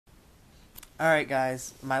Alright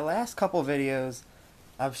guys, my last couple videos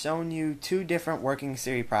I've shown you two different working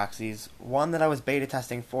Siri proxies, one that I was beta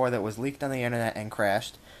testing for that was leaked on the internet and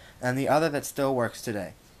crashed, and the other that still works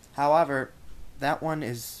today. However, that one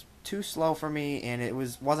is too slow for me and it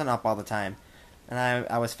wasn't up all the time, and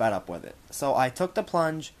I was fed up with it. So I took the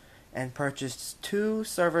plunge and purchased two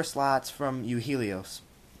server slots from Uhelios.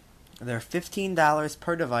 They're $15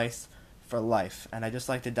 per device for life, and I just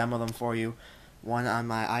like to demo them for you. One on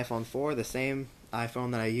my iPhone 4, the same iPhone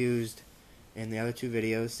that I used in the other two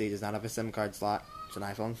videos. See, it does not have a SIM card slot. It's an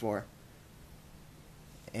iPhone 4.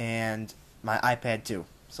 And my iPad 2.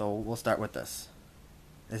 So we'll start with this.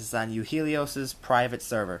 This is on Uhelios' private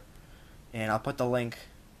server. And I'll put the link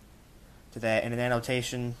to that in an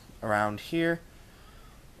annotation around here,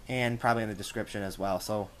 and probably in the description as well.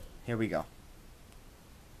 So here we go.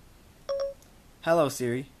 Hello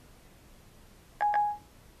Siri.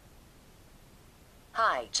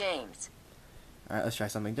 Hi, James. Alright, let's try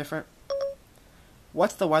something different.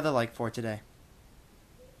 What's the weather like for today?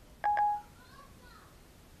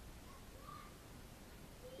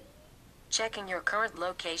 Checking your current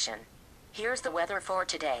location. Here's the weather for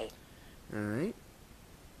today. Alright.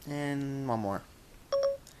 And one more.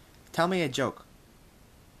 Tell me a joke.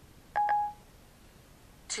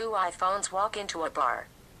 Two iPhones walk into a bar.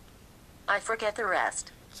 I forget the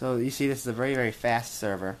rest. So you see, this is a very, very fast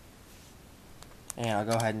server. And I'll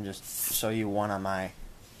go ahead and just show you one on my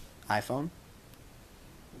iPhone.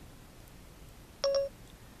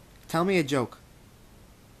 Tell me a joke.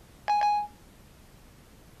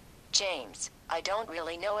 James, I don't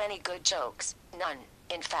really know any good jokes. None,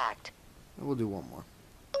 in fact. We'll do one more.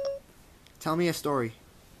 Tell me a story.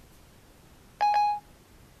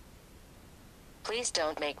 Please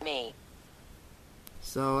don't make me.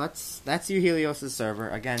 So that's Uhelios' server.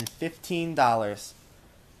 Again, $15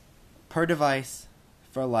 per device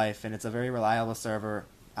for life, and it's a very reliable server.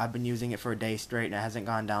 I've been using it for a day straight and it hasn't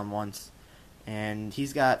gone down once. And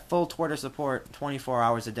he's got full Twitter support 24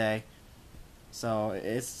 hours a day. So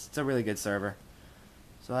it's a really good server.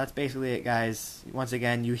 So that's basically it, guys. Once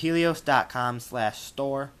again,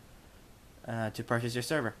 uhelios.com/store to purchase your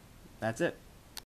server. That's it.